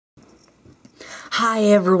Hi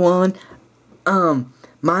everyone.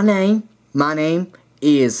 My name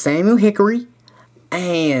is Samuel Hickory,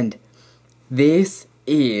 and this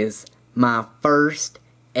is my first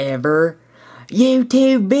ever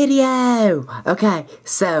YouTube video. Okay,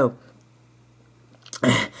 so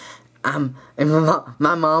my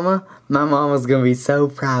mama's gonna be so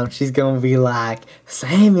proud. She's gonna be like,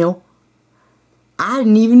 Samuel, I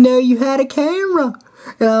didn't even know you had a camera.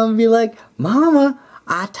 And I'm gonna be like, Mama,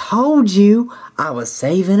 I told you I was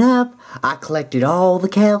saving up. I collected all the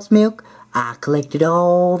cow's milk. I collected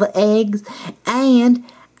all the eggs. And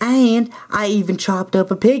I even chopped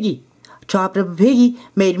up a piggy.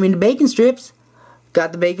 Made him into bacon strips.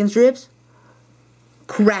 Got the bacon strips.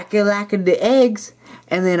 Crack-a-lacked the eggs.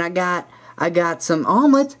 And then I got some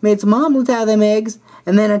omelets. Made some omelets out of them eggs.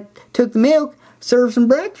 And then I took the milk, served some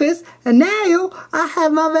breakfast, and now I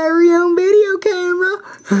have my very own video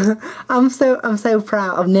camera. I'm so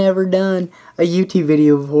proud. I've never done a YouTube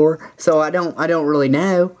video before, so I don't really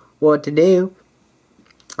know what to do.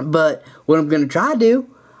 But what I'm gonna try to do,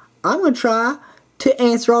 I'm gonna try to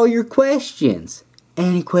answer all your questions,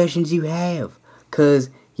 any questions you have, cause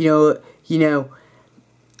you know,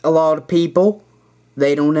 a lot of people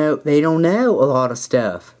they don't know a lot of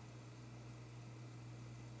stuff.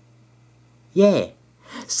 Yeah,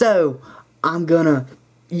 so I'm gonna,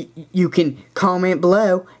 you can comment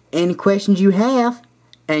below any questions you have,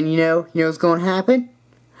 and you know what's gonna happen?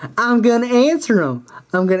 I'm gonna answer them.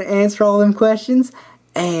 I'm gonna answer all them questions,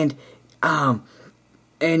 and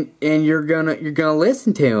you're gonna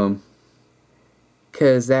listen to them,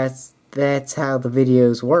 cause that's how the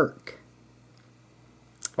videos work.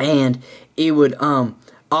 And it would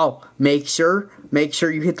make sure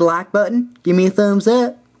you hit the like button, give me a thumbs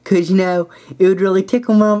up. Cause it would really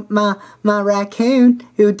tickle my raccoon.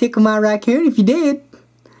 It would tickle my raccoon if you did.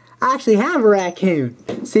 I actually have a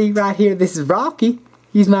raccoon. See right here, this is Rocky.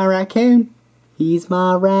 He's my raccoon. He's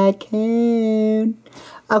my raccoon.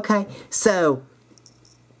 Okay, so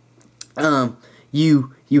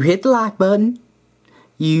you hit the like button.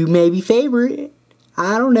 You maybe favorite it.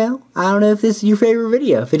 I don't know. I don't know if this is your favorite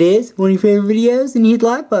video. If it is one of your favorite videos, then you hit the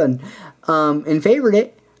like button. And favorite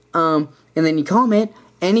it. And then you comment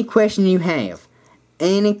any question you have.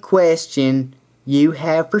 Any question you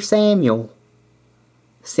have for Samuel,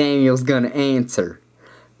 Samuel's gonna answer.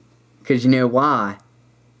 Cause you know why?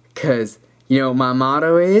 Cause you know what my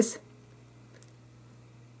motto is?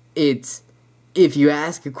 It's, if you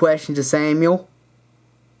ask a question to Samuel,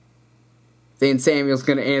 then Samuel's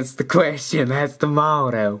gonna answer the question. That's the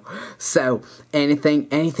motto. So anything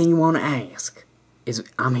you wanna ask,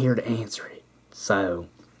 I'm here to answer it. So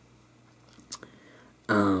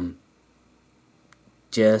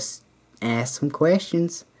just ask some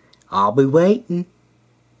questions. I'll be waiting.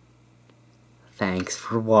 Thanks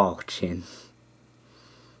for watching.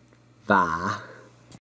 Bye.